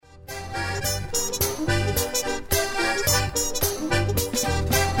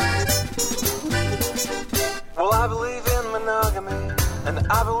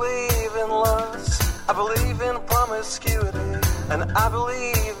I believe in promiscuity, and I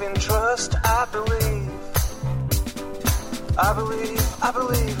believe in trust. I believe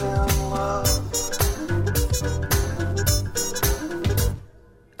in love.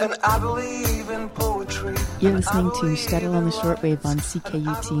 And I believe in poetry. You're listening to Shtetl on the shortwave on CKUT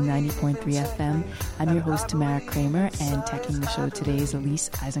 90.3 FM. I'm your host, Tamara Kramer, and teching the show today is Elise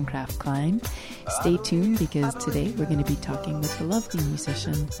Eisencraft-Klein. Stay tuned because today we're going to be talking with the lovely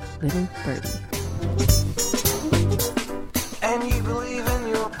musician, Little Birdie. And you believe in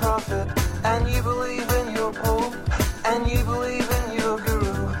your prophet, and you believe in your pope, and you believe in your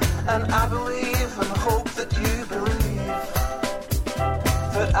guru, and I believe and hope that you believe.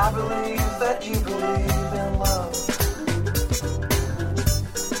 That I believe that you believe in love.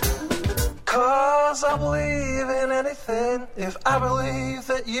 'Cause I believe in anything if I believe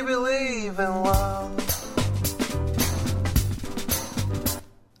that you believe in love.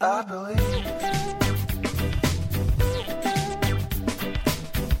 I believe.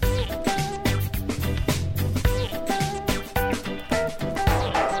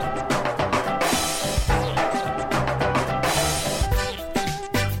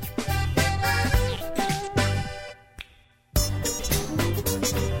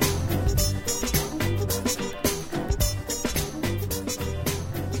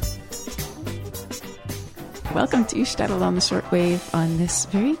 Welcome to Shtetl on the shortwave on this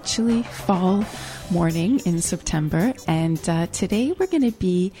very chilly fall morning in September. And today we're going to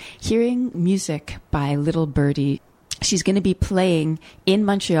be hearing music by Little Birdie. She's going to be playing in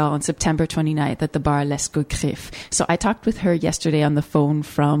Montreal on September 29th at the bar Les Griffes. So I talked with her yesterday on the phone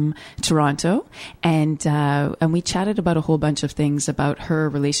from Toronto, and we chatted about a whole bunch of things about her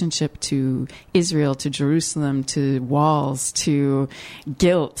relationship to Israel, to Jerusalem, to walls, to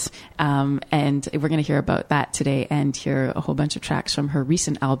guilt. And we're going to hear about that today and hear a whole bunch of tracks from her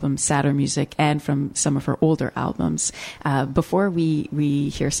recent album, Sadder Music, and from some of her older albums. Before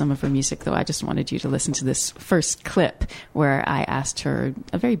we hear some of her music, though, I just wanted you to listen to this first clip where I asked her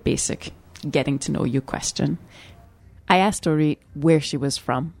a very basic getting to know you question. I asked Orit where she was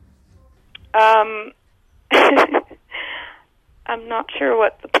from. I'm not sure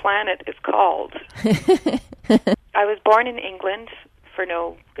what the planet is called. I was born in England for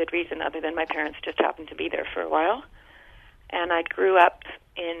no good reason other than my parents just happened to be there for a while. And I grew up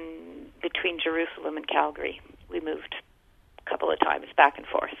in between Jerusalem and Calgary. We moved a couple of times back and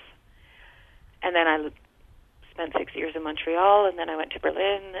forth. And then I spent 6 years in Montreal, and then I went to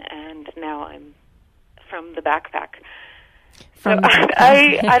Berlin, and now I'm from the backpack.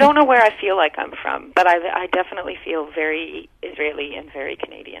 I don't know where I feel like I'm from, but I definitely feel very Israeli and very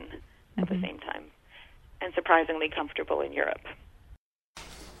Canadian at the same time, and surprisingly comfortable in Europe.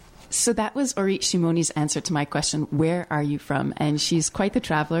 So that was Orit Shimoni's answer to my question, where are you from? And she's quite the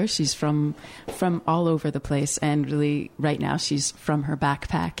traveler. She's from all over the place. And really, right now, she's from her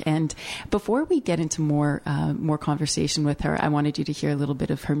backpack. And before we get into more conversation with her, I wanted you to hear a little bit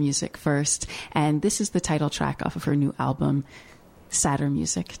of her music first. And this is the title track off of her new album, Sadder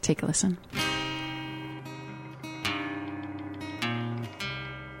Music. Take a listen.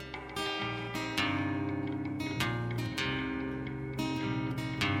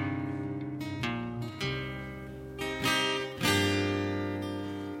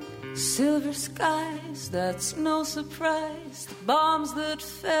 Silver skies, that's no surprise. The bombs that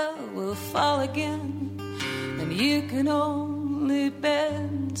fell will fall again. And you can only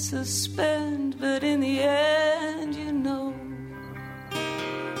bend, suspend, but in the end, you know.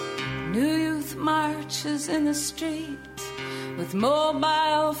 New youth marches in the street with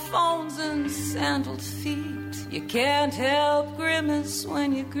mobile phones and sandaled feet. You can't help grimace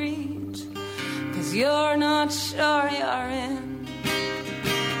when you greet, 'cause you're not sure you're in.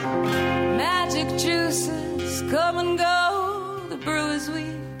 Magic juices come and go, the brew is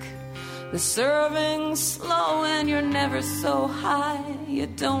weak, the serving's slow, and you're never so high, you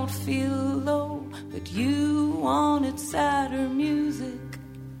don't feel low, but you wanted sadder music.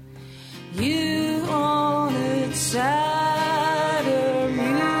 You wanted sadder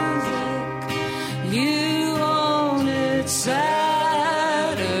music. You wanted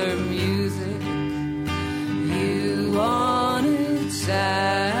sadder music. You wanted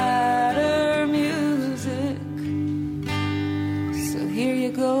sadder music. So here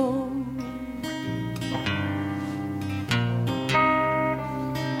you go.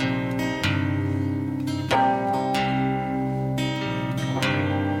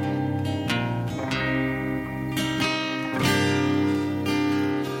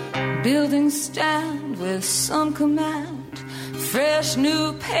 Buildings stand with some command, fresh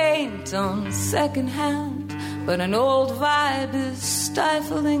new paint on second hand, but an old vibe is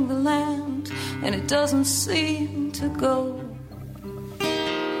stifling the land. and it doesn't seem to go.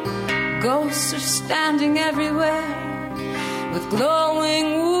 Ghosts are standing everywhere with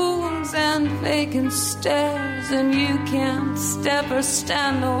glowing wounds and vacant stares, and you can't step or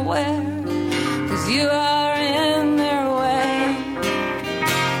stand nowhere, 'cause you are in their way.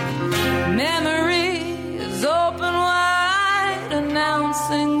 Memory is open wide,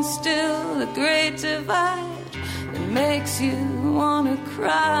 announcing still the great divide. It makes you want to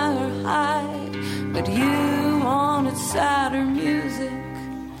cry or hide, but you wanted sadder music.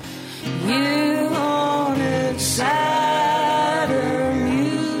 You wanted sadder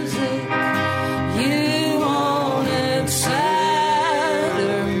music. You wanted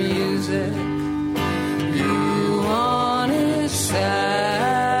sadder music. You wanted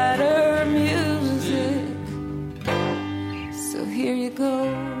sadder music. So here you go.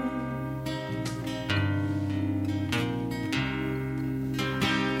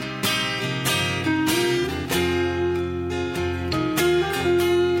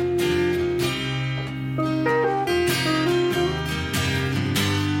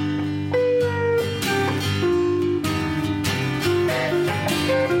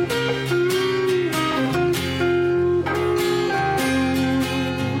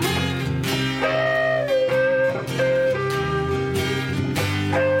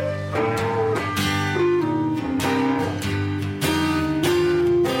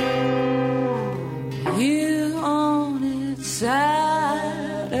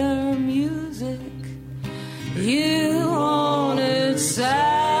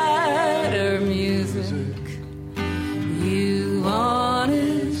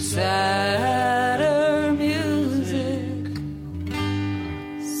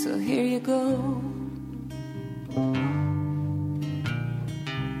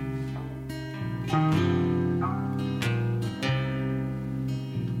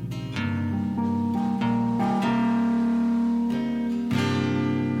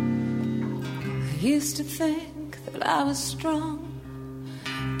 Used to think that I was strong.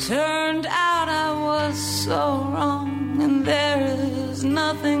 Turned out I was so wrong, and there is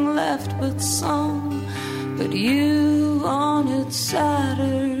nothing left but song. But you wanted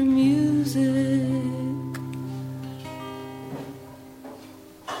sadder music.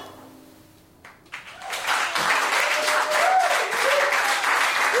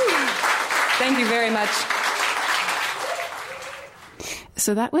 Thank you very much.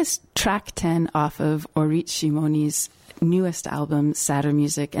 So that was track 10 off of Orit Shimoni's newest album, Sadder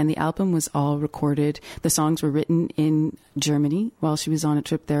Music, and the album was all recorded. The songs were written in Germany while she was on a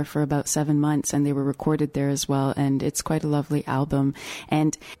trip there for about 7 months, and they were recorded there as well, and it's quite a lovely album.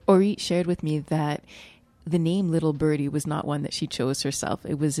 And Orit shared with me that the name Little Birdie was not one that she chose herself.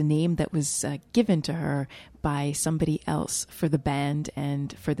 It was a name that was given to her by somebody else for the band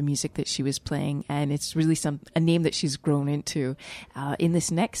and for the music that she was playing. And it's really a name that she's grown into. In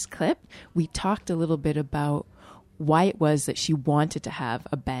this next clip, we talked a little bit about why it was that she wanted to have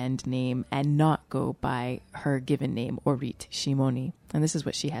a band name and not go by her given name, Orit Shimoni. And this is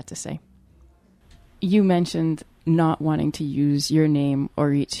what she had to say. You mentioned not wanting to use your name,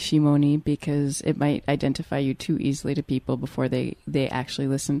 Orit Shimoni, because it might identify you too easily to people before they actually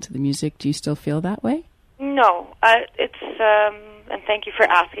listen to the music. Do you still feel that way? No. And thank you for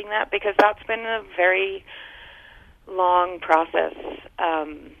asking that, because that's been a very long process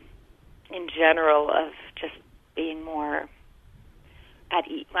in general of just being more at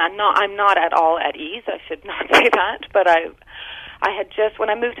ease. I'm not at all at ease. I should not say that, but I had just,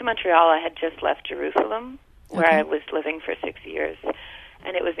 when I moved to Montreal, I had just left Jerusalem, where I was living for 6 years,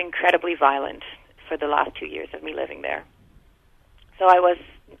 and it was incredibly violent for the last 2 years of me living there. So I was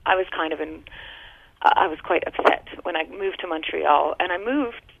quite upset when I moved to Montreal, and I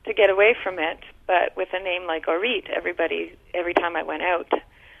moved to get away from it, but with a name like Orit, every time I went out,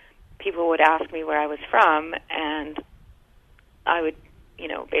 people would ask me where I was from, and I would,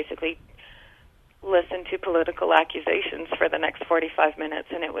 basically listen to political accusations for the next 45 minutes,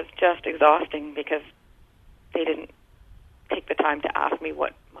 and it was just exhausting because they didn't take the time to ask me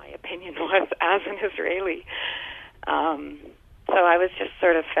what my opinion was as an Israeli. So I was just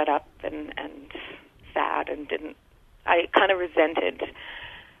sort of fed up and sad, and I kind of resented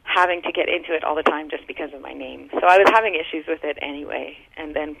having to get into it all the time just because of my name. So I was having issues with it anyway,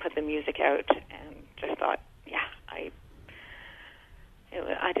 and then put the music out and just thought,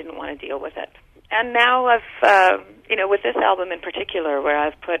 I didn't want to deal with it. And now I've, with this album in particular, where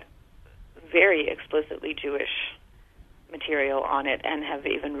I've put very explicitly Jewish material on it and have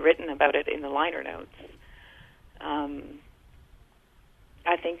even written about it in the liner notes,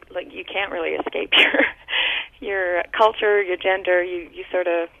 I think you can't really escape your culture, your gender. You sort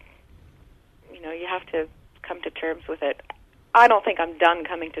of you have to come to terms with it. I don't think I'm done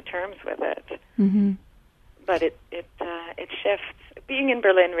coming to terms with it, Mm-hmm. but it shifts. Being in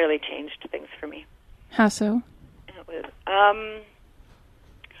Berlin really changed things for me. How so? It was.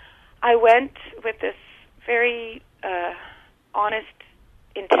 I went with this very honest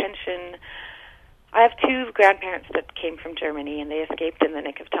intention. I have two grandparents that came from Germany, and they escaped in the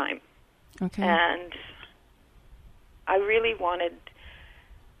nick of time. Okay. And I really wanted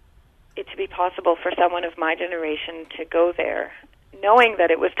it to be possible for someone of my generation to go there, knowing that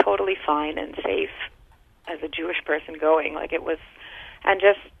it was totally fine and safe as a Jewish person going, like it was, and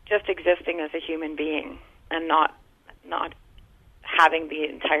just existing as a human being, and not having the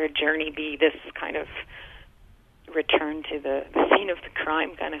entire journey be this kind of return to the scene of the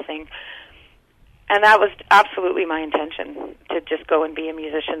crime kind of thing. And that was absolutely my intention, to just go and be a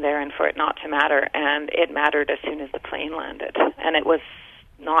musician there and for it not to matter. And it mattered as soon as the plane landed. And it was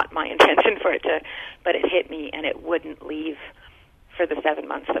not my intention for it to, but it hit me, and it wouldn't leave for the 7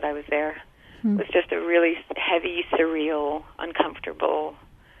 months that I was there. It was just a really heavy, surreal, uncomfortable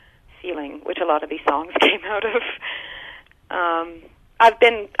feeling, which a lot of these songs came out of.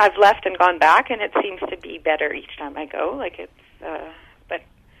 I've left and gone back, and it seems to be better each time I go. Like it's, but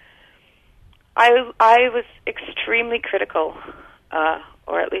I was extremely critical,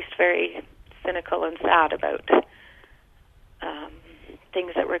 or at least very cynical and sad about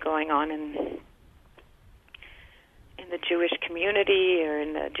things that were going on in the Jewish community or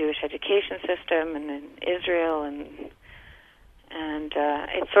in the Jewish education system and in Israel, and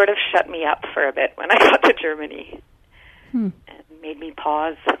it sort of shut me up for a bit when I got to Germany. And made me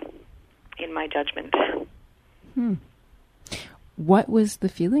pause in my judgment. What was the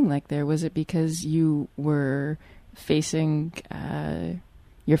feeling like there? Was it because you were facing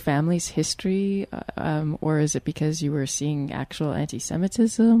your family's history, or is it because you were seeing actual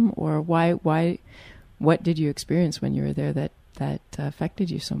anti-Semitism, or why? What did you experience when you were there that affected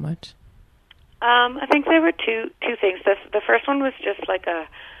you so much? I think there were two things. The first one was just like a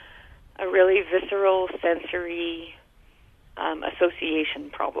really visceral, sensory association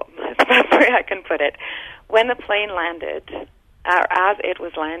problem. That's the best way I can put it. When the plane landed, as it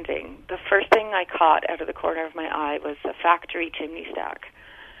was landing, the first thing I caught out of the corner of my eye was a factory chimney stack.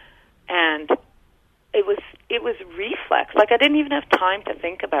 And it was reflex. Like, I didn't even have time to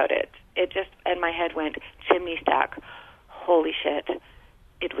think about it. It just, and my head went, chimney stack. Holy shit.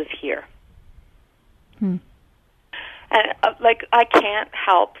 It was here. And I can't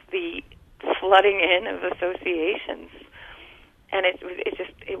help the flooding in of associations. And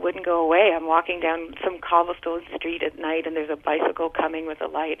it wouldn't go away. I'm walking down some cobblestone street at night, and there's a bicycle coming with a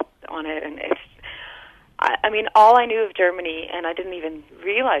light on it, and I mean, all I knew of Germany, and I didn't even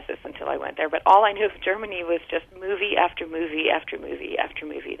realize this until I went there, but all I knew of Germany was just movie after movie after movie after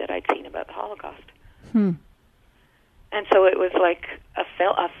movie that I'd seen about the Holocaust. And so it was like a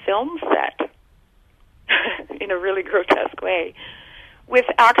film set in a really grotesque way, with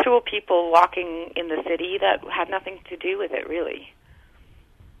actual people walking in the city that had nothing to do with it, really.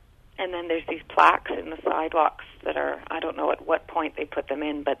 And then there's these plaques in the sidewalks that are, I don't know at what point they put them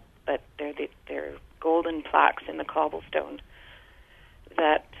in, but they're golden plaques in the cobblestone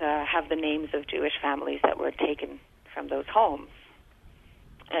that have the names of Jewish families that were taken from those homes.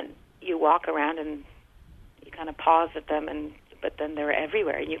 And you walk around and you kind of pause at them, but then they're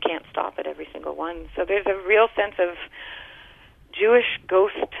everywhere, and you can't stop at every single one. So there's a real sense of Jewish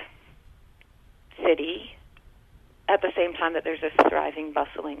ghost city at the same time that there's this thriving,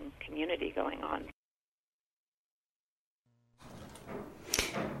 bustling community going on.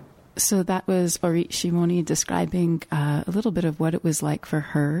 So that was Orit Shimoni describing a little bit of what it was like for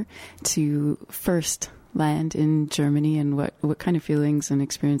her to first land in Germany, and what kind of feelings and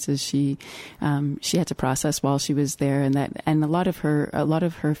experiences she had to process while she was there, and a lot of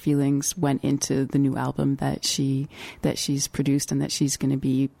her feelings went into the new album that she's produced and that she's going to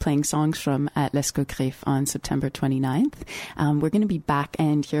be playing songs from at Les Coquerets on September 29th. We're going to be back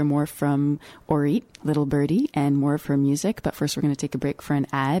and hear more from Orit, Little Birdie, and more of her music, but first we're going to take a break for an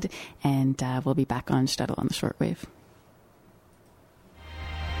ad, and we'll be back on Shtetl on the shortwave.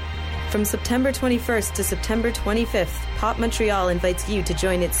 From September 21st to September 25th, Pop Montreal invites you to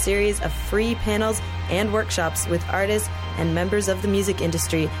join its series of free panels and workshops with artists and members of the music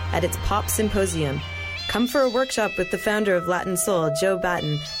industry at its Pop Symposium. Come for a workshop with the founder of Latin Soul, Joe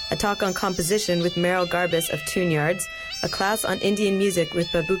Batten, a talk on composition with Meryl Garbus of Tune Yards, a class on Indian music with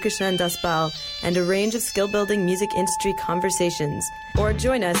Babukishan Daspal, and a range of skill-building music industry conversations. Or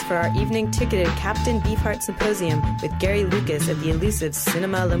join us for our evening ticketed Captain Beefheart Symposium with Gary Lucas at the elusive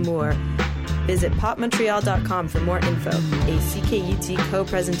Cinema L'Amour. Visit popmontreal.com for more info, a CKUT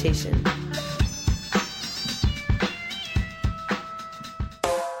co-presentation.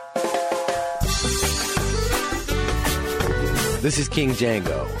 This is King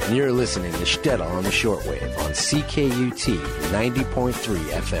Django, and you're listening to Shtetl on the shortwave on CKUT 90.3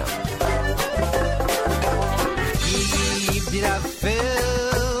 FM. Gib dir a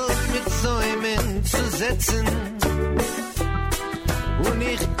Feld mit Säumen zu setzen und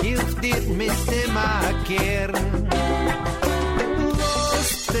ich hilf dir mit dem Ackern.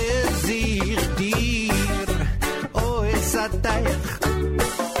 Wusste sich dir, oh es a Teich,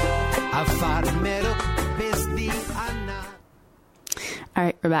 a Farmer bis die Anna. All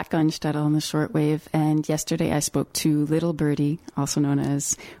right, we're back on Shtetl on the shortwave, and yesterday I spoke to Little Birdie, also known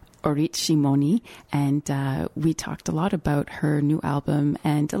as Orit Shimoni, and we talked a lot about her new album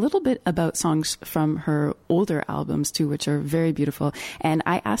and a little bit about songs from her older albums too, which are very beautiful. And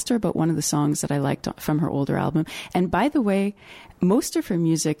I asked her about one of the songs that I liked from her older album. And by the way, most of her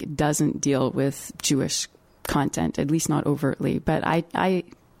music doesn't deal with Jewish content, at least not overtly, but I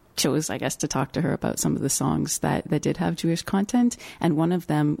chose, I guess, to talk to her about some of the songs that did have Jewish content. And one of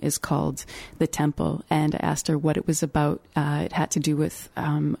them is called The Temple. And I asked her what it was about. It had to do with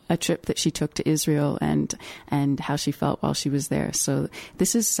a trip that she took to Israel and how she felt while she was there. So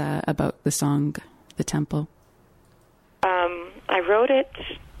this is about the song, The Temple. I wrote it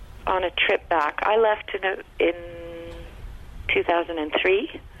on a trip back. I left in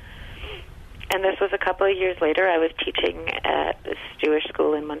 2003. And this was a couple of years later. I was teaching at this Jewish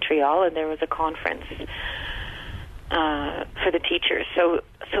school in Montreal, and there was a conference for the teachers. So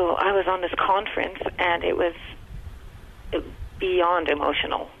I was on this conference, and it was beyond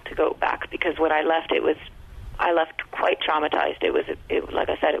emotional to go back, because when I left, I left quite traumatized. It was like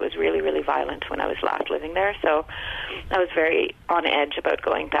I said, it was really, really violent when I was last living there. So I was very on edge about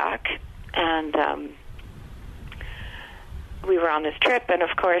going back, and we were on this trip, and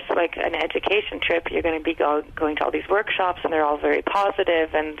of course, like an education trip, you're going to be going to all these workshops, and they're all very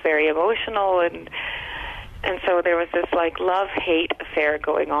positive and very emotional, and so there was this like love-hate affair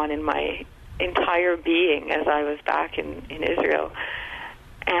going on in my entire being as I was back in Israel.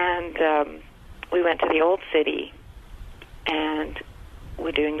 And we went to the old city, and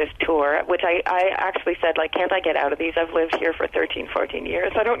we're doing this tour, which I actually said, like, can't I get out of these? I've lived here for 13, 14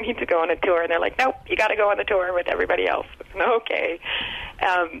 years. I don't need to go on a tour. And they're like, nope, you got to go on the tour with everybody else. Okay.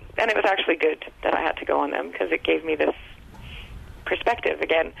 And it was actually good that I had to go on them, because it gave me this perspective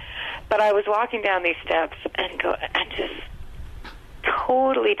again. But I was walking down these steps and just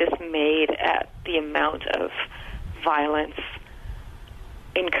totally dismayed at the amount of violence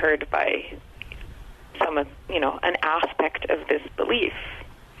incurred by an aspect of this belief.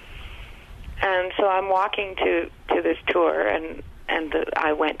 And so I'm walking to this tour, and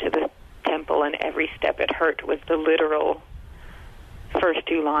I went to the temple, and every step it hurt was the literal first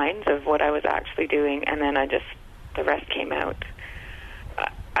two lines of what I was actually doing, and then the rest came out.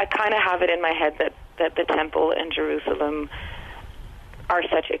 I kind of have it in my head that the temple and Jerusalem are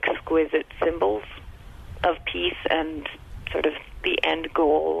such exquisite symbols of peace and sort of the end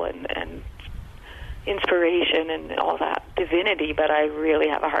goal and inspiration and all that divinity, but I really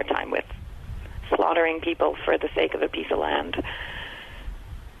have a hard time with slaughtering people for the sake of a piece of land.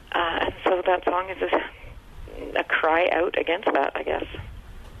 And so that song is a cry out against that, I guess.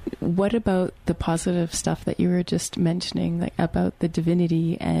 What about the positive stuff that you were just mentioning, like about the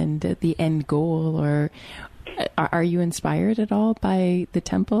divinity and the end goal? Or are you inspired at all by the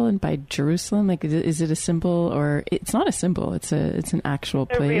temple and by Jerusalem? Like, is it a symbol, or it's not a symbol? It's an actual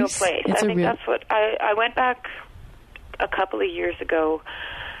place. A real place. I think that's what I went back a couple of years ago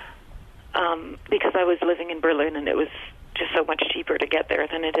because I was living in Berlin, and it was just so much cheaper to get there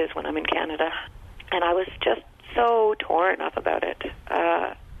than it is when I'm in Canada, and I was just so torn up about it.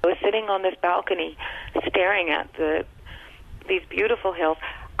 I was sitting on this balcony, staring at these beautiful hills.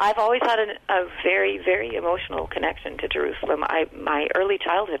 I've always had a very, very emotional connection to Jerusalem. My early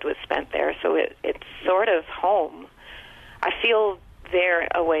childhood was spent there, so it's sort of home. I feel there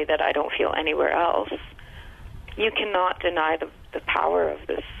a way that I don't feel anywhere else. You cannot deny the power of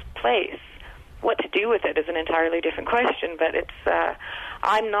this place. What to do with it is an entirely different question, but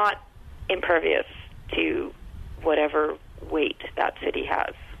I'm not impervious to whatever weight that city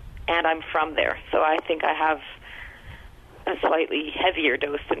has. And I'm from there, so I think I have a slightly heavier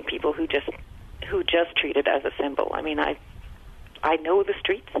dose than people who just treat it as a symbol. I mean, I know the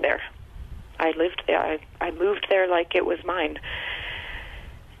streets there. I lived there. I moved there like it was mine.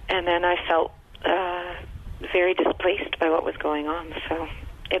 And then I felt very displaced by what was going on. So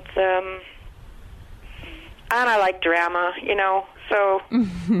it's and I like drama, so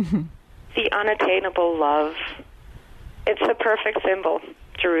the unattainable love. It's the perfect symbol,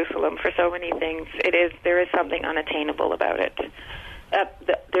 Jerusalem, for so many things. There is something unattainable about it.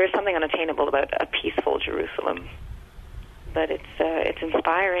 There is something unattainable about a peaceful Jerusalem. but it's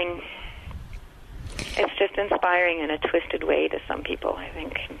inspiring. It's just inspiring in a twisted way to some people. I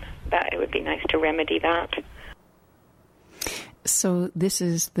think that it would be nice to remedy that. So this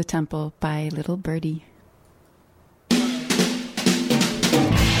is The Temple by Little Birdie.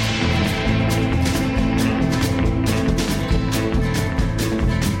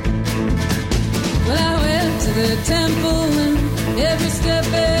 Well, I went to the temple and every step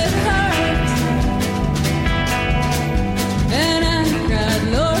it hurt. And I cried,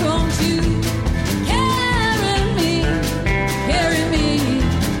 Lord, won't you carry me,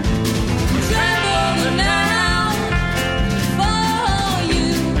 travel now for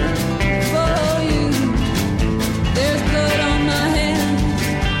you. There's blood on my hands,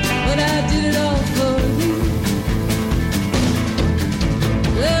 but I did it all for you.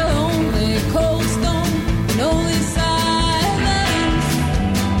 Well, only cold stone and only silence.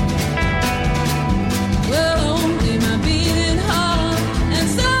 Well, only my beating heart and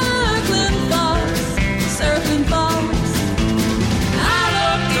circling thoughts. I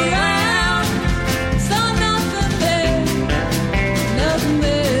looked around, saw nothing there.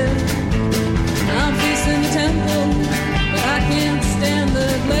 I'm facing the temple, but I can't stand the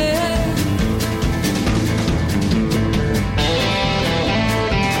glare.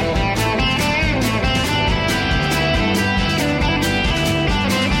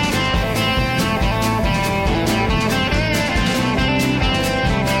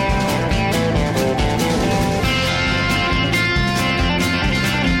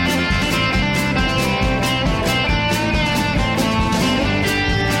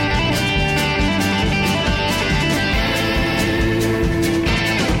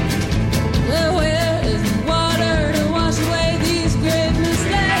 Well, where is the water to wash away these great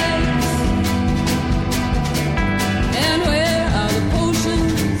mistakes? And where are the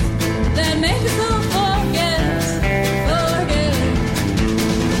potions that make us all forget?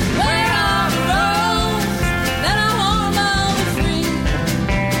 Where are the roads that I want all the free?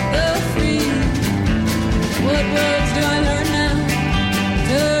 What words do I learn now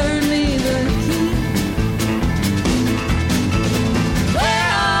to earn me the key? Where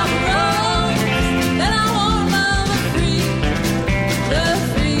are the roads that I want all the free?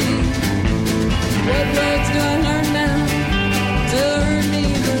 What words do I learn now to earn me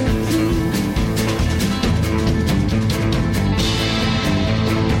the key?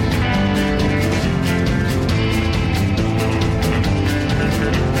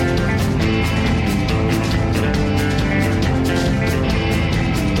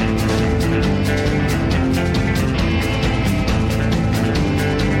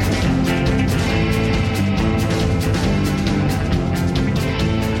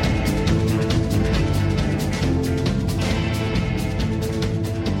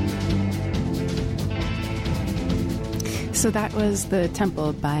 So that was The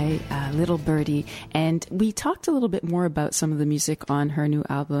Temple by Little Birdie, and we talked a little bit more about some of the music on her new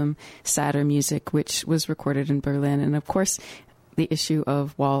album, Sadder Music, which was recorded in Berlin. And of course, the issue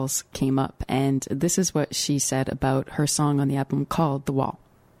of Walls came up, and this is what she said about her song on the album called The Wall.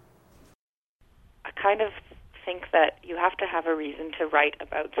 I kind of think that you have to have a reason to write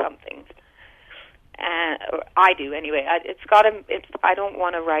about something. And I do anyway. I don't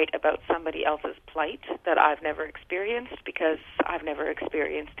want to write about somebody else's plight that I've never experienced, because I've never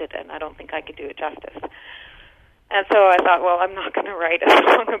experienced it, and I don't think I could do it justice. And so I thought, well, I'm not going to write a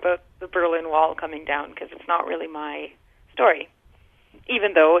song about the Berlin Wall coming down, because it's not really my story.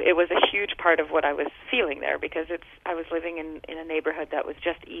 Even though it was a huge part of what I was feeling there, because I was living in a neighborhood that was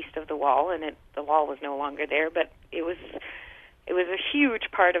just east of the wall, and the wall was no longer there, but it was a huge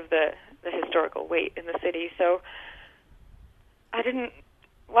part of the historical weight in the city. So I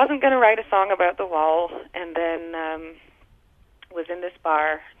wasn't going to write a song about the wall, and then was in this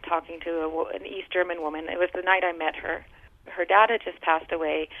bar talking to an East German woman. It was the night I met her. Her dad had just passed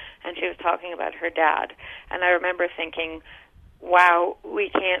away, and she was talking about her dad. And I remember thinking, wow,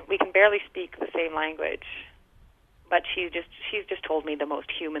 we can barely speak the same language, but she's just told me the most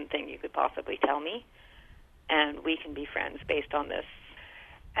human thing you could possibly tell me, and we can be friends based on this.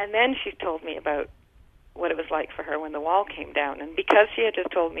 And then she told me about what it was like for her when the wall came down. And because she had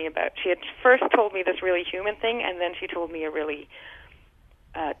first told me this really human thing, and then she told me a really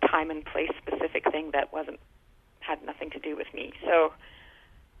time and place specific thing that had nothing to do with me. So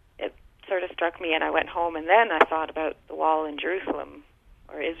it sort of struck me, and I went home, and then I thought about the wall in Jerusalem,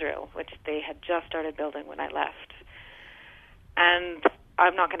 or Israel, which they had just started building when I left. And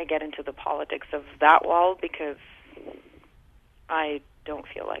I'm not going to get into the politics of that wall, because I don't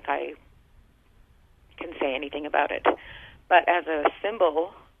feel like I can say anything about it. But as a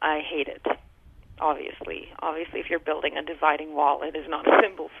symbol, I hate it. obviously. Obviously, if you're building a dividing wall, it is not a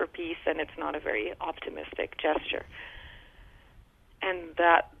symbol for peace, and it's not a very optimistic gesture. And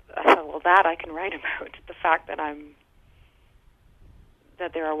that I can write about, the fact that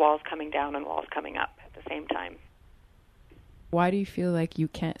there are walls coming down and walls coming up at the same time. Why do you feel like you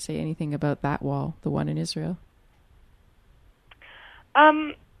can't say anything about that wall, the one in Israel?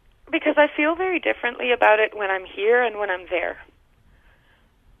 Because I feel very differently about it when I'm here and when I'm there.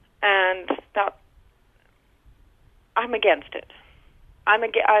 And that I'm against it. I'm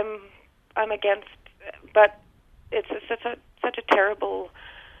against, but it's such a terrible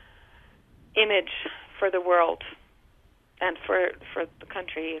image for the world and for the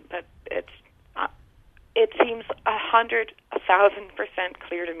country. But it seems 1,000%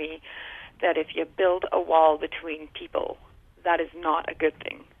 clear to me that if you build a wall between people, that is not a good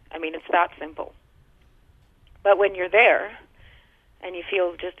thing. I mean, it's that simple. But when you're there and you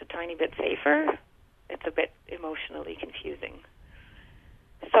feel just a tiny bit safer, it's a bit emotionally confusing.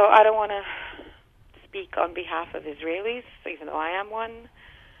 So I don't want to speak on behalf of Israelis, even though I am one,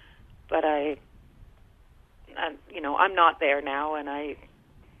 but I'm not there now, and I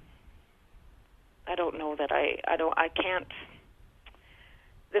don't know that I can't.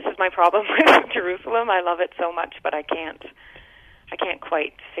 This is my problem with Jerusalem. I love it so much, but I can't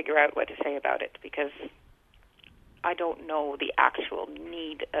quite figure out what to say about it, because I don't know the actual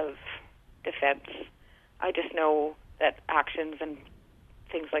need of defense. I just know that actions and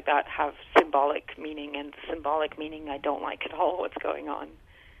things like that have symbolic meaning, and symbolic meaning I don't like at all what's going on.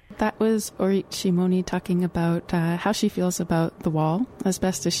 That was Orit Shimoni talking about how she feels about the wall as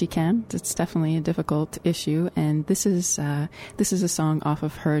best as she can. It's definitely a difficult issue, and this is a song off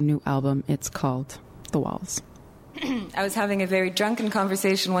of her new album. It's called The Walls. I was having a very drunken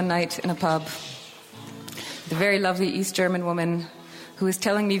conversation one night in a pub with a very lovely East German woman who was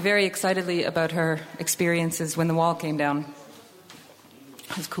telling me very excitedly about her experiences when the wall came down.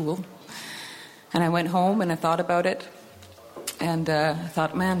 It was cool. And I went home and I thought about it. And I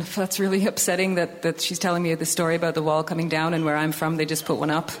thought, man, that's really upsetting that she's telling me the story about the wall coming down, and where I'm from, they just put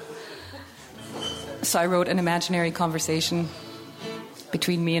one up. So I wrote an imaginary conversation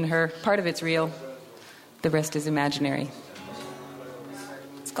between me and her. Part of it's real. The rest is imaginary.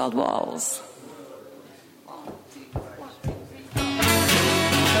 It's called Walls.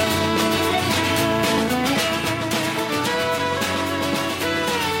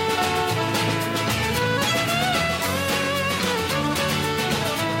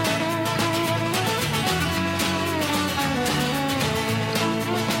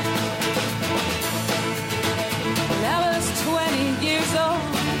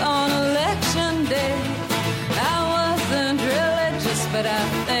 But I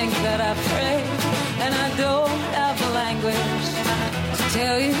think that I pray, and I don't have the language to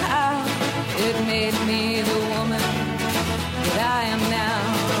tell you how it made me the woman that I am now.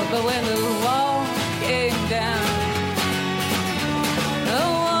 But when the wall came down, the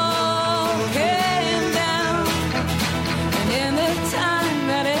wall came down, and in the time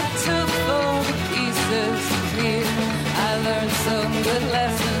that it took for the pieces to clear, I learned some good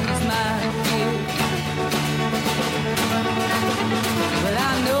lessons, my dear. But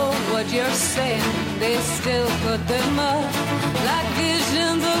I know what you're saying, they still put them up like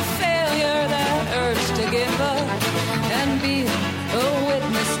visions of failure that urge to give up. And being a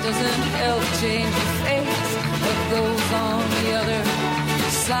witness doesn't help change the face of those on the other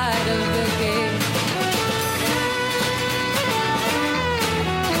side of the gate.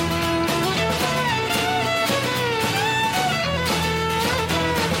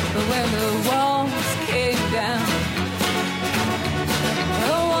 But when the walls came down,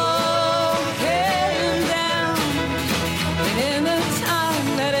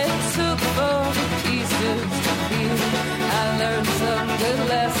 good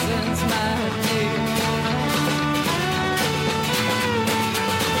lessons, my dear.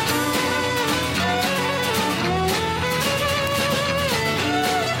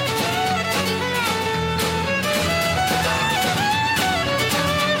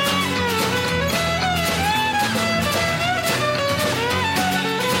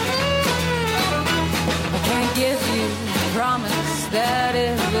 I can't give you a promise that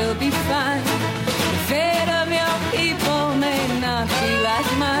it will be fine. The fate of your people may not be like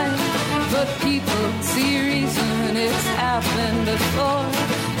mine, but people see reason, it's happened before.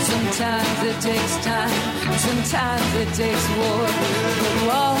 Sometimes it takes time, sometimes it takes war. The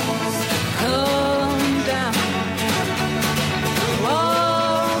walls come down, the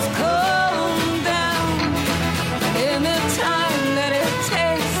walls come down, in the time that it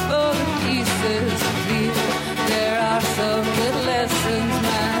takes for the pieces to feel. There are some good lessons,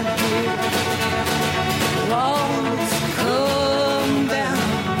 my dear.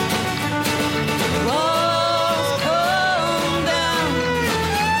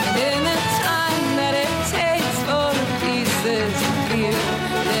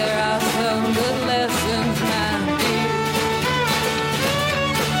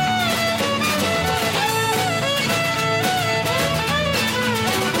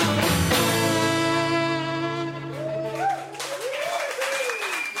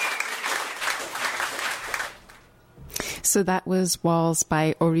 So that was Walls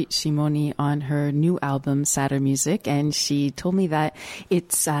by Orit Shimoni on her new album, Sadder Music. And she told me that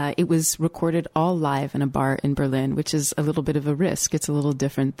it was recorded all live in a bar in Berlin, which is a little bit of a risk. It's a little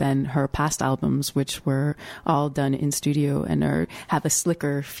different than her past albums, which were all done in studio and have a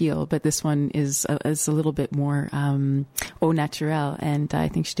slicker feel. But this one is a little bit more au naturel. And I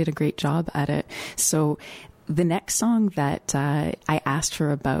think she did a great job at it. So the next song that I asked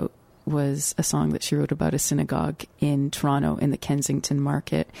her about was a song that she wrote about a synagogue in Toronto in the Kensington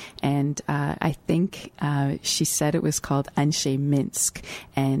Market. And I think she said it was called Anshe Minsk.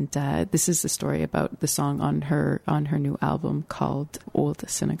 And this is the story about the song on her new album called Old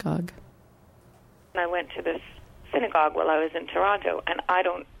Synagogue. I went to this synagogue while I was in Toronto, and I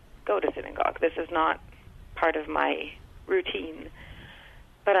don't go to synagogue. This is not part of my routine.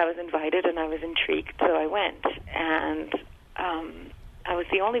 But I was invited and I was intrigued, so I went. And I was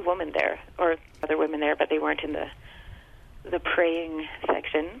the only woman there, or other women there, but they weren't in the praying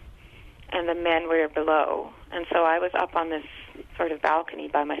section, and the men were below. And so I was up on this sort of balcony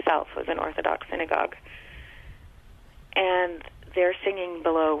by myself. It was an Orthodox synagogue. And their singing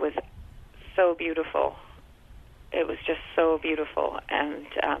below was so beautiful. It was just so beautiful. And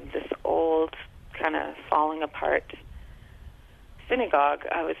this old, kind of falling apart synagogue,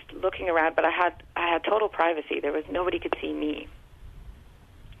 I was looking around, but I had total privacy. There was nobody could see me.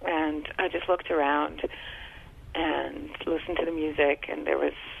 And I just looked around and listened to the music, and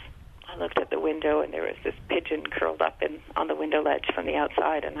I looked at the window, and there was this pigeon curled up on the window ledge from the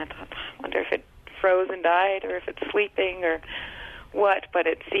outside, and I thought, I wonder if it froze and died, or if it's sleeping, or what, but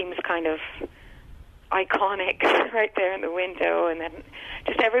it seems kind of iconic right there in the window. And then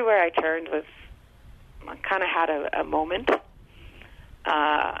just everywhere I turned I kind of had a moment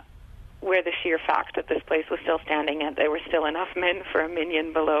where the sheer fact that this place was still standing and there were still enough men for a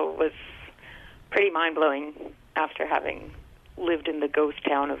minyan below was pretty mind-blowing after having lived in the ghost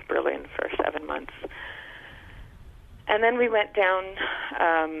town of Berlin for 7 months. And then we went down.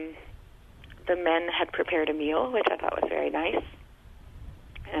 The men had prepared a meal, which I thought was very nice.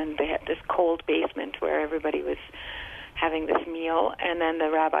 And they had this cold basement where everybody was having this meal. And then the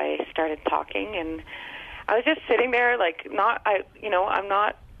rabbi started talking, and I was just sitting there, I'm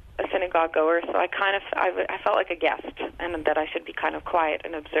not a synagogue goer, so I felt like a guest, and that I should be kind of quiet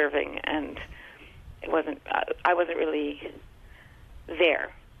and observing, and I wasn't really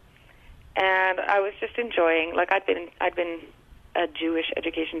there. And I was just enjoying, I'd been a Jewish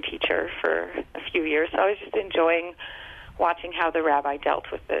education teacher for a few years, so I was just enjoying watching how the rabbi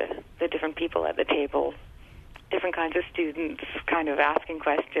dealt with the different people at the table, different kinds of students, kind of asking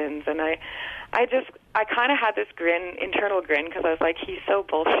questions, and I kind of had this internal grin, because I was like, he's so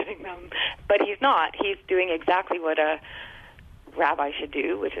bullshitting them. But he's not. He's doing exactly what a rabbi should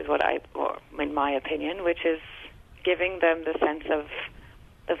do, which is in my opinion, which is giving them the sense of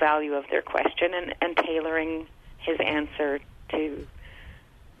the value of their question and tailoring his answer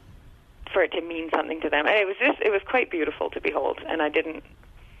for it to mean something to them. And it was quite beautiful to behold. And I didn't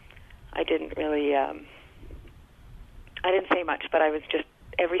really, I didn't say much, but I was just,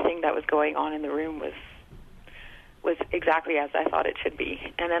 everything that was going on in the room was exactly as I thought it should be.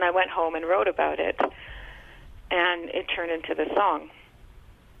 And then I went home and wrote about it, and it turned into the song.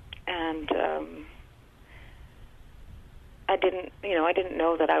 And I didn't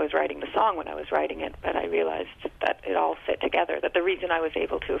know that I was writing the song when I was writing it, but I realized that it all fit together, that the reason I was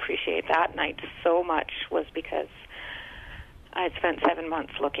able to appreciate that night so much was because I had spent 7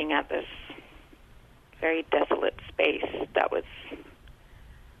 months looking at this very desolate space that was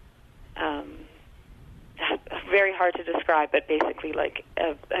very hard to describe, but basically like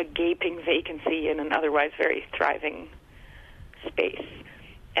a gaping vacancy in an otherwise very thriving space.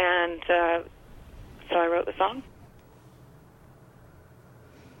 And so I wrote the song.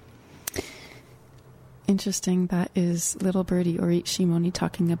 Interesting. That is Little Birdie, Orit Shimoni,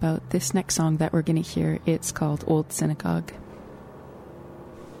 talking about this next song that we're going to hear. It's called Old Synagogue.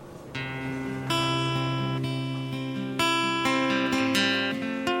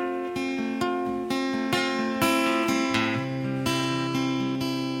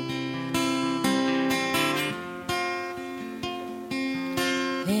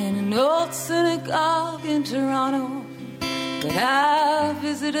 In an old synagogue in Toronto that I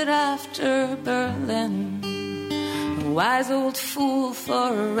visited after Berlin, a wise old fool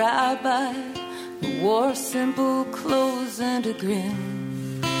for a rabbi who wore simple clothes and a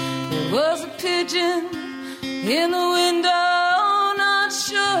grin. There was a pigeon in the window, not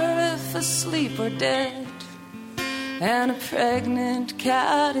sure if asleep or dead, and a pregnant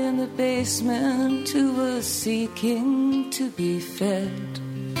cat in the basement who was seeking to be fed.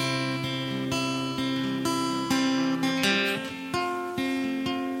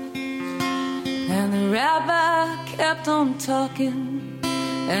 kept on talking,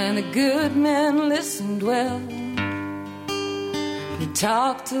 and the good man listened well. He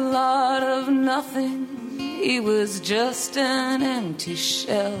talked a lot of nothing, he was just an empty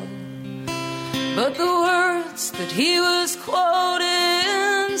shell. But the words that he was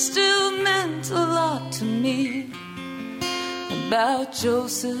quoting still meant a lot to me, about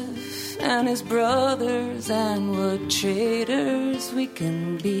Joseph and his brothers and what traitors we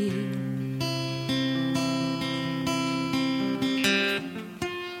can be.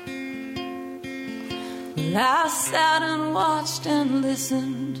 Well, I sat and watched and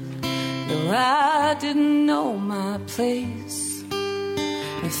listened, though I didn't know my place.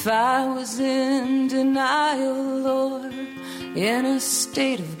 If I was in denial or in a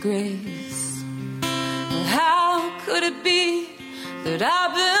state of grace, well, how could it be that I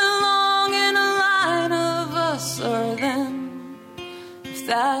belong in a line of us or them, if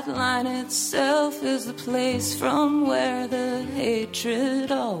that line itself is the place from where the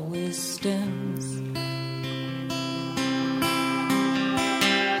hatred always stems?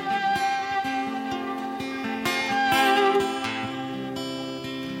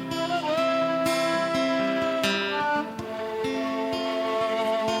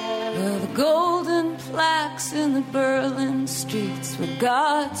 Golden plaques in the Berlin streets where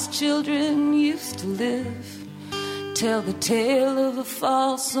God's children used to live tell the tale of a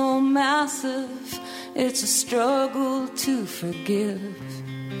fall so massive it's a struggle to forgive.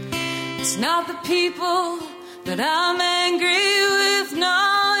 It's not the people that I'm angry with,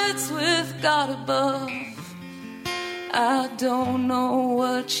 no, it's with God above. I don't know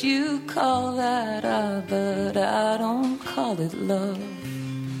what you call that, but I don't call it love.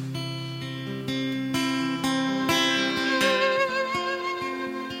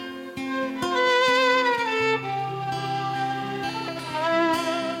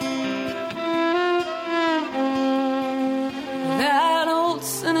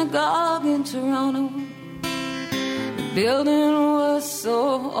 Synagogue in Toronto, the building was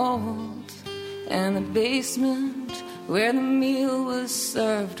so old, and the basement where the meal was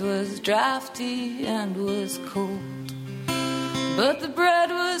served was drafty and was cold. But the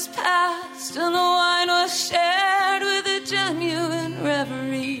bread was passed and the wine was shared with a genuine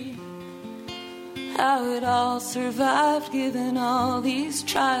reverie. How it all survived given all these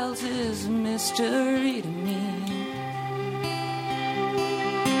trials is a mystery to me.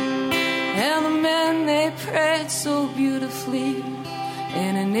 And the men, they prayed so beautifully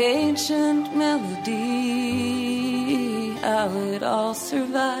in an ancient melody. How it all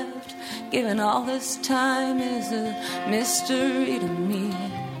survived, given all this time, is a mystery to me.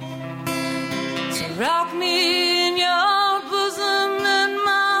 So rock me in your bosom and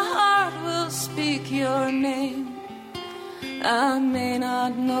my heart will speak your name. I may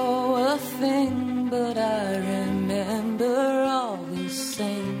not know a thing, but I remember all the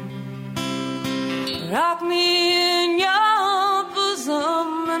same. Rock me in your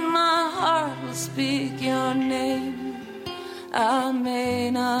bosom and my heart will speak your name. I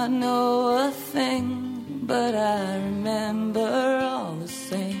may not know a thing, but I remember all the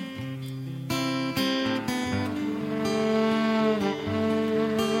same.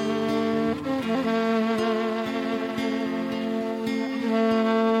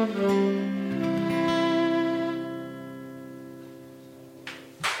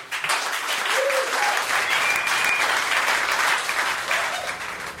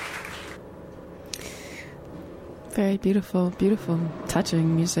 Very beautiful, beautiful,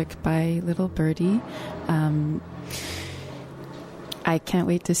 touching music by Little Birdie. I can't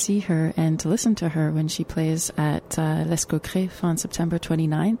wait to see her and to listen to her when she plays at Les Coquerets on September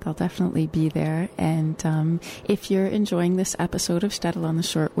 29th. I'll definitely be there. And if you're enjoying this episode of Shtetl on the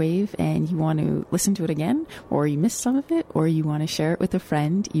Shortwave and you want to listen to it again, or you missed some of it, or you want to share it with a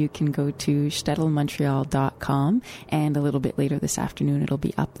friend, you can go to shtetl.montreal.com, and a little bit later this afternoon it'll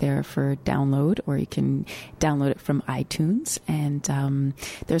be up there for download, or you can download it from iTunes. And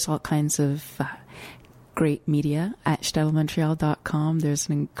there's all kinds of great media at shtetl.montreal.com. There's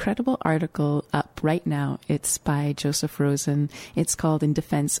an incredible article up right now. It's by Joseph Rosen. It's called In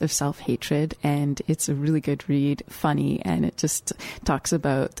Defense of Self-Hatred, and it's a really good read, funny, and it just talks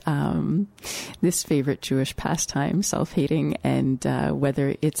about this favorite Jewish pastime, self-hating, and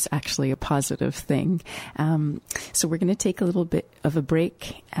whether it's actually a positive thing. So we're going to take a little bit of a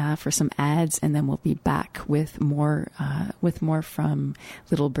break for some ads, and then we'll be back with more from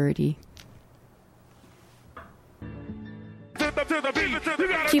Little Birdie.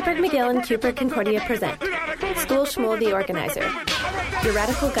 Cupid McGill and Cupid Concordia present School Shmuel the Organizer, your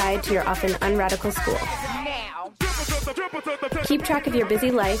radical guide to your often unradical school. Keep track of your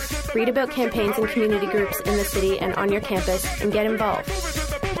busy life, read about campaigns and community groups in the city and on your campus, and get involved.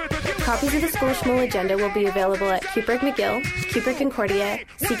 Copies of the School Shmuel agenda will be available at Cooper McGill, Cooper Concordia,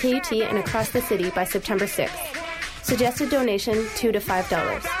 CKUT, and across the city by September 6th. Suggested donation $2 to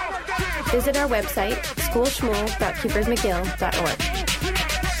 $5. Visit our website, schoolshmuel.coopersmcgill.org.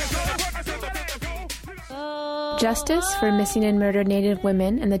 Justice for Missing and Murdered Native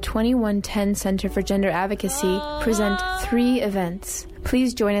Women and the 2110 Center for Gender Advocacy present 3 events.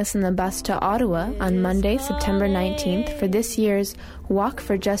 Please join us on the bus to Ottawa on Monday, September 19th for this year's Walk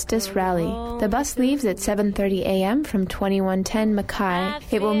for Justice rally. The bus leaves at 7:30 a.m. from 2110 Mackay.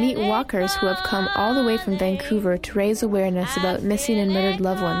 It will meet walkers who have come all the way from Vancouver to raise awareness about missing and murdered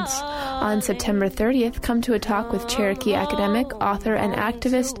loved ones. On September 30th, come to a talk with Cherokee academic, author, and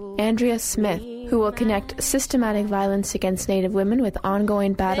activist Andrea Smith, who will connect systematic violence against Native women with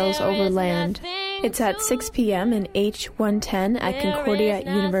ongoing battles over land. It's at 6 p.m. in H110 at Concordia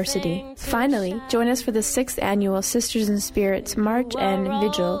University. Finally, join us for the 6th annual Sisters in Spirits March and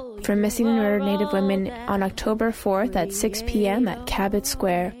Vigil for Missing and Murdered Native Women on October 4th at 6 p.m. at Cabot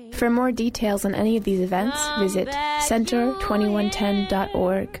Square. For more details on any of these events, visit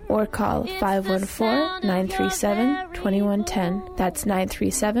center2110.org or call 514-937-2110. That's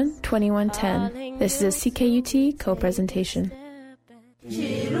 937-2110. This is a CKUT co-presentation.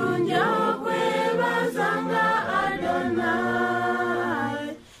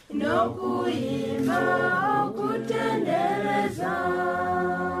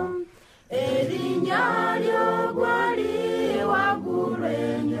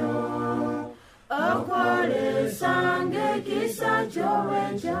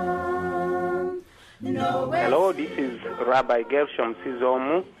 Hello, this is Rabbi Gershom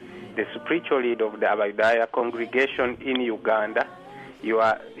Sizomu, the spiritual lead of the Abadaya congregation in Uganda. You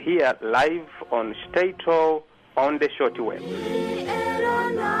are here live on Shtetl on the shortwave.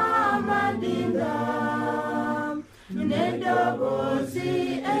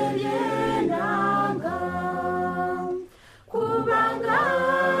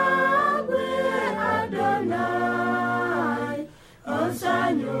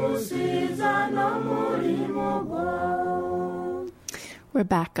 We're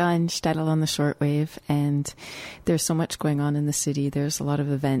back on Shtetl on the shortwave, and there's so much going on in the city. There's a lot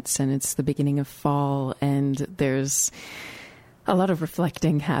of events, and it's the beginning of fall, and there's a lot of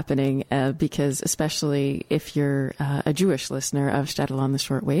reflecting happening because especially if you're a Jewish listener of Shtetl on the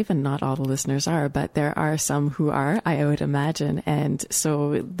shortwave, and not all the listeners are, but there are some who are, I would imagine. And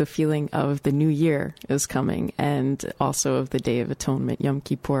so the feeling of the new year is coming, and also of the Day of Atonement, Yom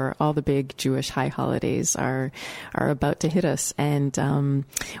Kippur, all the big Jewish high holidays are about to hit us. And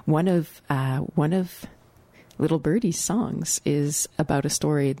one of Little Birdie's songs is about a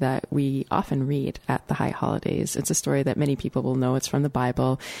story that we often read at the high holidays. It's a story that many people will know. It's from the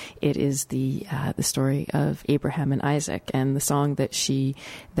Bible. It is the story of Abraham and Isaac, and the song that she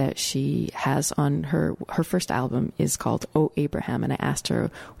has on her first album is called "O Abraham." And I asked her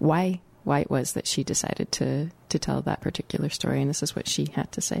why it was that she decided to tell that particular story, and this is what she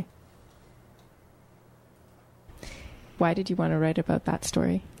had to say. Why did you want to write about that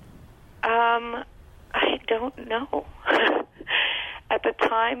story? I don't know. At the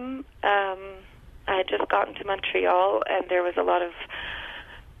time, I had just gotten to Montreal, and there was a lot of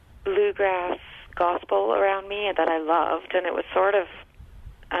bluegrass gospel around me that I loved, and it was sort of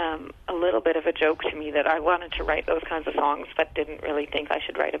a little bit of a joke to me that I wanted to write those kinds of songs, but didn't really think I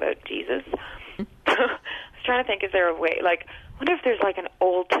should write about Jesus. I was trying to think, is there a way, I wonder if there's an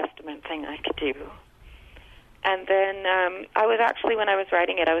Old Testament thing I could do. And then I was actually, when I was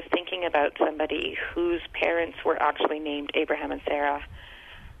writing it, I was thinking about somebody whose parents were actually named Abraham and Sarah,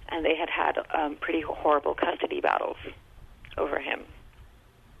 and they had pretty horrible custody battles over him.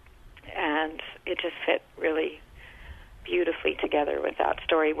 And it just fit really beautifully together with that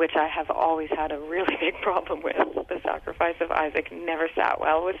story, which I have always had a really big problem with. The sacrifice of Isaac never sat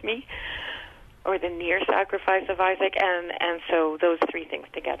well with me, or the near sacrifice of Isaac, and so those three things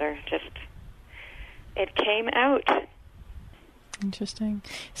together just... it came out. Interesting.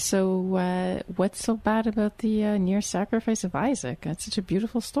 So what's so bad about the near sacrifice of Isaac? That's such a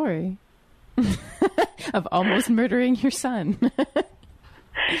beautiful story of almost murdering your son.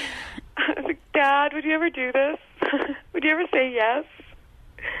 Dad, would you ever do this? Would you ever say yes?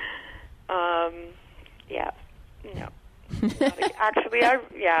 Yeah. No. Actually,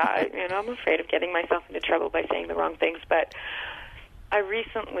 I'm afraid of getting myself into trouble by saying the wrong things, but I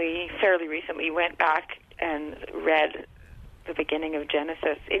fairly recently, went back and read the beginning of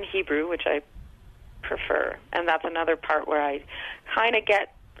Genesis in Hebrew, which I prefer. And that's another part where I kind of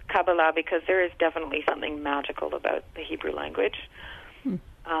get Kabbalah because there is definitely something magical about the Hebrew language.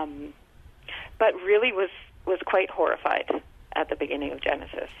 But really was quite horrified at the beginning of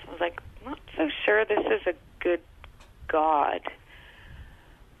Genesis. I was like, not so sure this is a good God.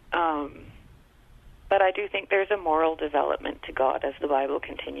 But I do think there's a moral development to God as the Bible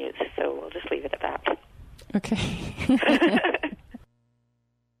continues, so we'll just leave it at that. Okay.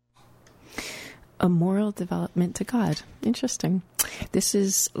 A moral development to God. Interesting. This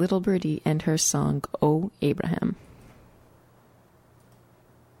is Little Birdie and her song, "O Abraham."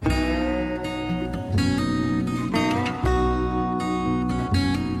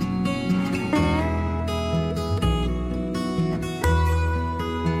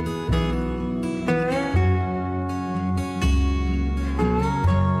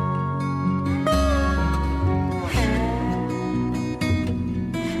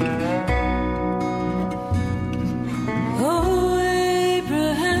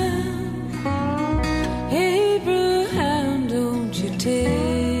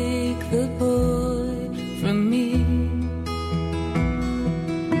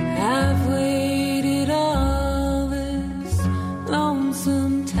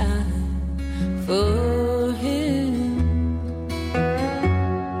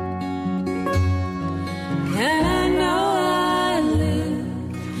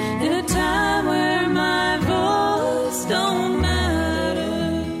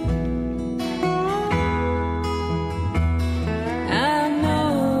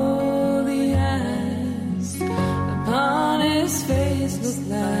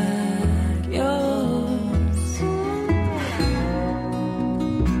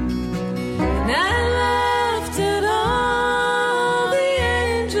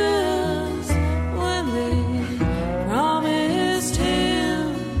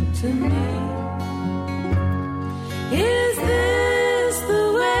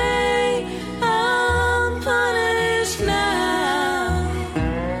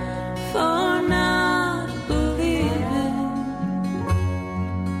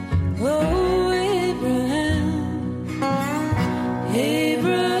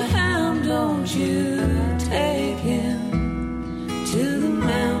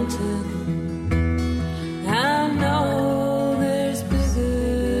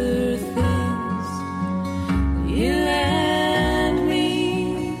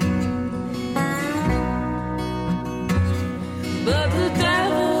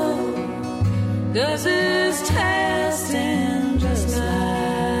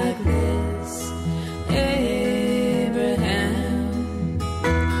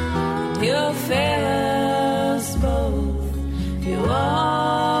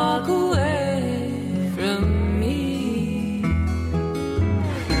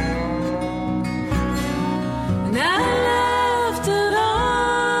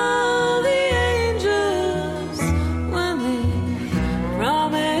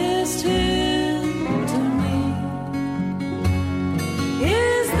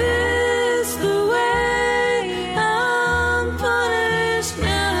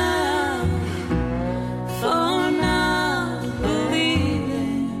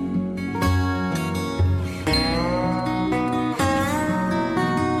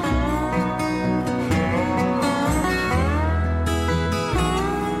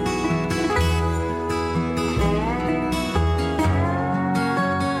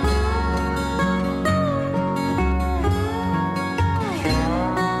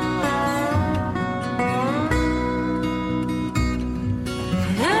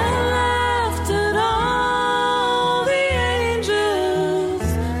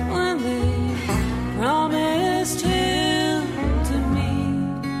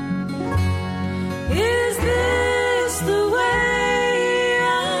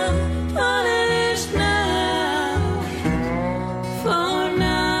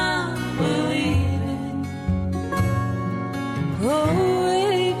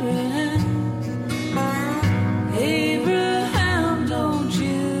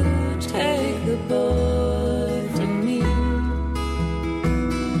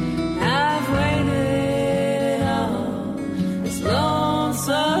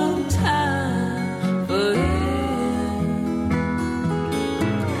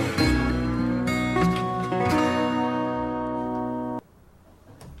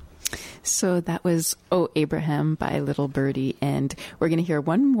 So that was "Oh Abraham" by Little Birdie, and we're going to hear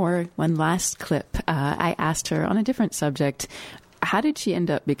one last clip. I asked her on a different subject, how did she end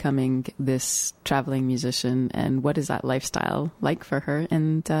up becoming this traveling musician, and what is that lifestyle like for her?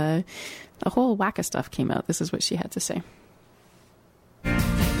 And a whole whack of stuff came out. This is what she had to say. I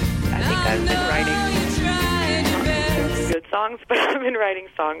think I've been writing good songs, but I've been writing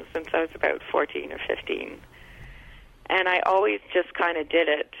songs since I was about 14 or 15. And I always just kind of did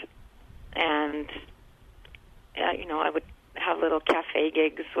it. And, I would have little cafe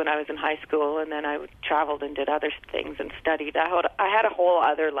gigs when I was in high school, and then I traveled and did other things and studied. I had a whole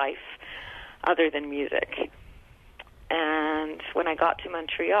other life other than music. And when I got to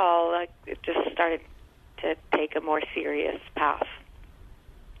Montreal, it just started to take a more serious path.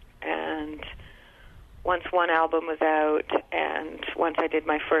 And once one album was out, and once I did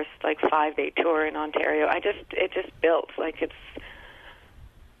my first 5-day tour in Ontario, it just built.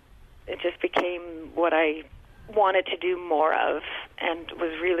 It just became what I wanted to do more of, and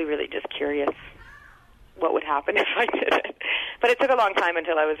was really, really just curious what would happen if I did it. But it took a long time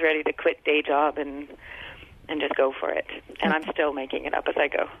until I was ready to quit day job and just go for it. And I'm still making it up as I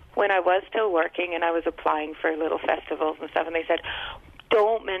go. When I was still working and I was applying for little festivals and stuff, and they said,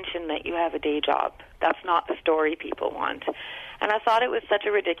 don't mention that you have a day job. That's not the story people want. And I thought it was such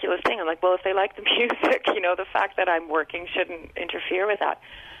a ridiculous thing. I'm like, well, if they like the music, the fact that I'm working shouldn't interfere with that.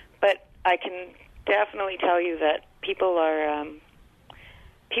 But I can definitely tell you that people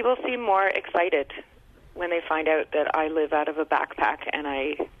seem more excited when they find out that I live out of a backpack and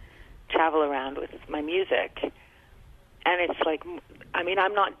I travel around with my music. And it's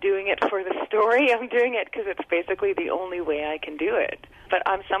I'm not doing it for the story. I'm doing it because it's basically the only way I can do it. But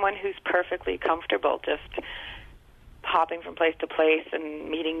I'm someone who's perfectly comfortable just hopping from place to place and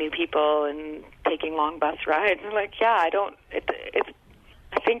meeting new people and taking long bus rides. And I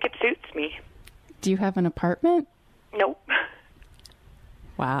think it suits me. Do you have an apartment? Nope.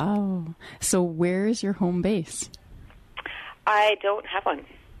 Wow. So where is your home base? I don't have one.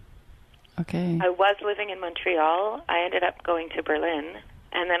 Okay. I was living in Montreal. I ended up going to Berlin,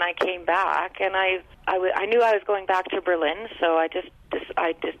 and then I came back, and I knew I was going back to Berlin, so I just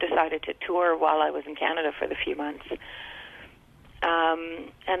decided to tour while I was in Canada for the few months.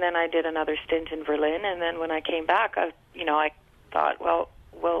 And then I did another stint in Berlin, and then when I came back, I thought, well,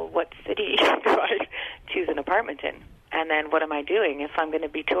 what city do I choose an apartment in? And then what am I doing if I'm going to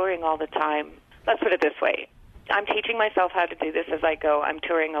be touring all the time? Let's put it this way. I'm teaching myself how to do this as I go. I'm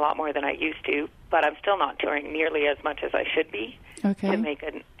touring a lot more than I used to, but I'm still not touring nearly as much as I should be to make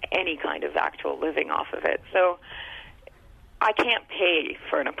any kind of actual living off of it. So I can't pay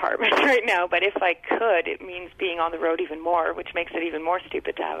for an apartment right now, but if I could, it means being on the road even more, which makes it even more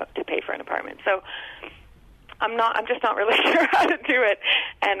stupid to pay for an apartment. So I'm just not really sure how to do it,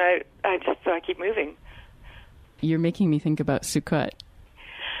 and I keep moving. You're making me think about Sukkot.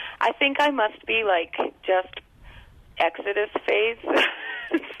 I think I must be just Exodus phase.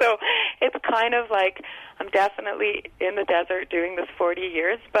 So it's kind of I'm definitely in the desert doing this 40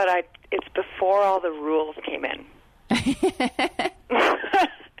 years, but it's before all the rules came in.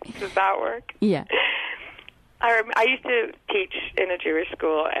 Does that work? Yeah. I used to teach in a Jewish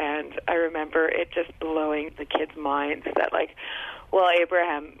school, and I remember it just blowing the kids' minds that,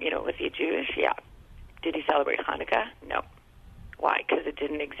 Abraham, was he Jewish? Yeah. Did he celebrate Hanukkah? No. Why? Because it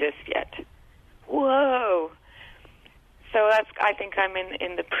didn't exist yet. Whoa. So I think I'm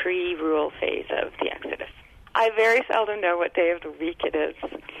in the pre-rule phase of the Exodus. I very seldom know what day of the week it is,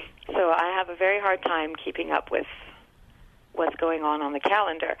 so I have a very hard time keeping up with what's going on the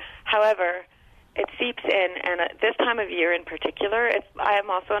calendar. However, it seeps in, and this time of year in particular, I am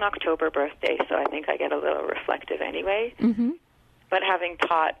also an October birthday, so I think I get a little reflective anyway. Mm-hmm. But having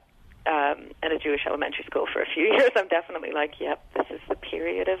taught at a Jewish elementary school for a few years, I'm definitely yep, this is the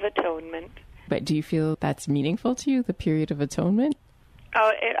period of atonement. But do you feel that's meaningful to you, the period of atonement?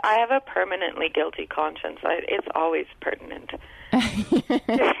 Oh, I have a permanently guilty conscience. It's always pertinent.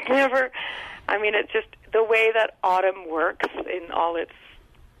 It's never, it's just the way that autumn works in all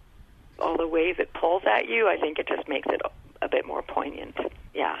the ways it pulls at you. I think it just makes it a bit more poignant.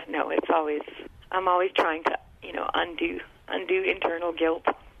 Yeah, no, I'm always trying to, undo internal guilt.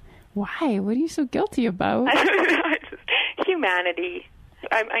 Why? What are you so guilty about? Humanity.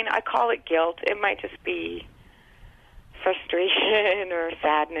 I call it guilt. It might just be frustration or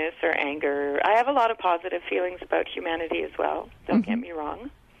sadness or anger. I have a lot of positive feelings about humanity as well. Don't get me wrong.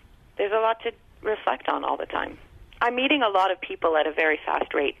 There's a lot to reflect on all the time. I'm meeting a lot of people at a very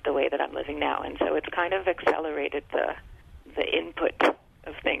fast rate the way that I'm living now, and so it's kind of accelerated the input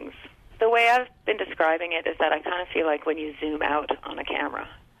of things. The way I've been describing it is that I kind of feel like when you zoom out on a camera.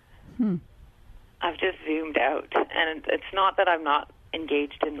 I've just zoomed out, and it's not that I'm not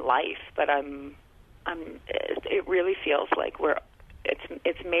engaged in life, but it really feels like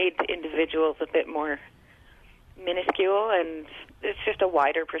it's made individuals a bit more minuscule, and it's just a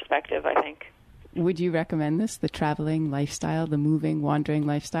wider perspective, I think. Would you recommend this, the traveling lifestyle, the moving, wandering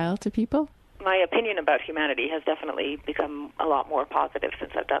lifestyle, to people? my opinion about humanity has definitely become a lot more positive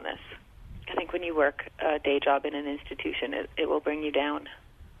since I've done this. I think when you work a day job in an institution, it will bring you down.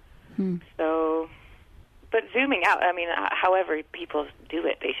 So, but zooming out, I mean, however people do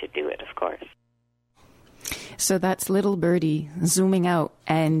it, they should do it, of course. So that's Little Birdie, zooming out,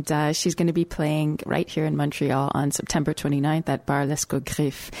 and she's going to be playing right here in Montreal on September 29th at Bar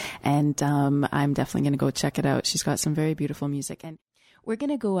L'Escogriffe, and I'm definitely going to go check it out. She's got some very beautiful music, and we're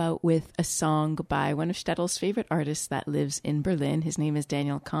going to go out with a song by one of Shtettl's favorite artists that lives in Berlin. His name is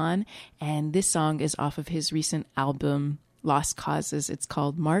Daniel Kahn, and this song is off of his recent album, Lost Causes. It's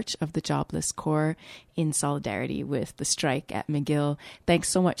called March of the Jobless Corps, in solidarity with the strike at McGill. Thanks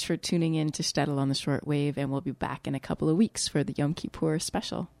so much for tuning in to Shtetl on the Shortwave, and we'll be back in a couple of weeks for the Yom Kippur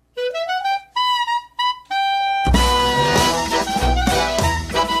special.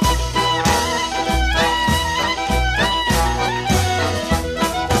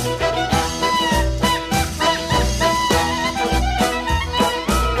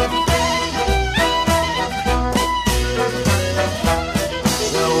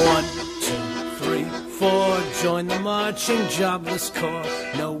 Join the marching jobless corps.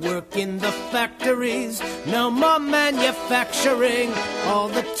 No work in the factories, no more manufacturing. All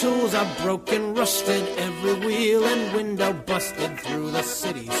the tools are broken, rusted, every wheel and window busted. Through the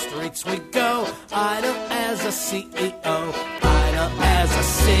city streets we go, idle as a CEO, idle as a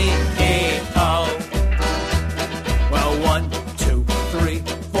CEO. Well, 1, 2, 3,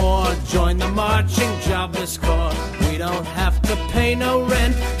 4, join the marching jobless corps. We don't have to pay no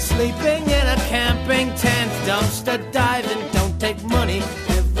rent, sleeping in a camping tent, dumpster diving, don't take money.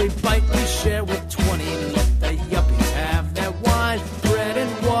 Every bite we share with 20. Let the yuppies have their wine. Bread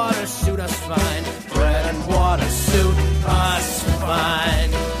and water suit us fine. Bread and water suit us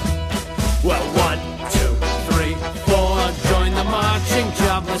fine. Well, 1, 2, 3, 4, join the marching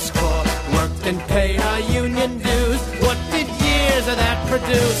jobless corps. Worked and paid our union dues. What did years of that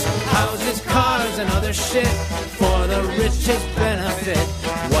produce? Houses, cars, and other shit for the rich's benefit.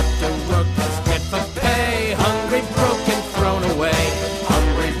 What do workers get for pay? Hungry, broke, and thrown away.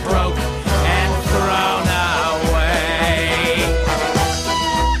 Hungry, broke, and thrown away.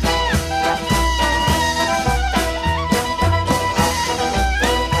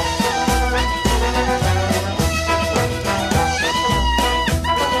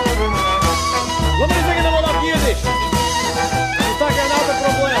 Lo mi se che devo la chiudi. Mi sta che è un altro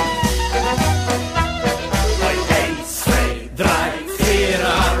problema. 1, 2, 3, 4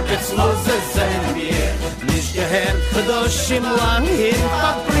 Arbeitslose sind wir. Nicht gehört Kadoshim lang in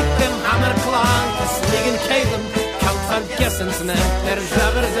Fabriken Hammerklang. Es liegen Keilen, kaum vergessen's nennt. Der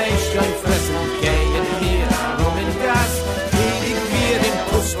Jabber sei schon fressen. Gehen wir rum in Gas. Wie wir in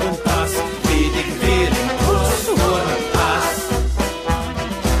Pust und Pass. Wie wir in Pust und Pass.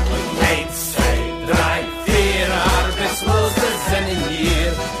 1, 2, 3, 4 Arbeitslose sind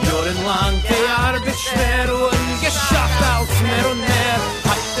hier. Jahrelang die Arbeit schwer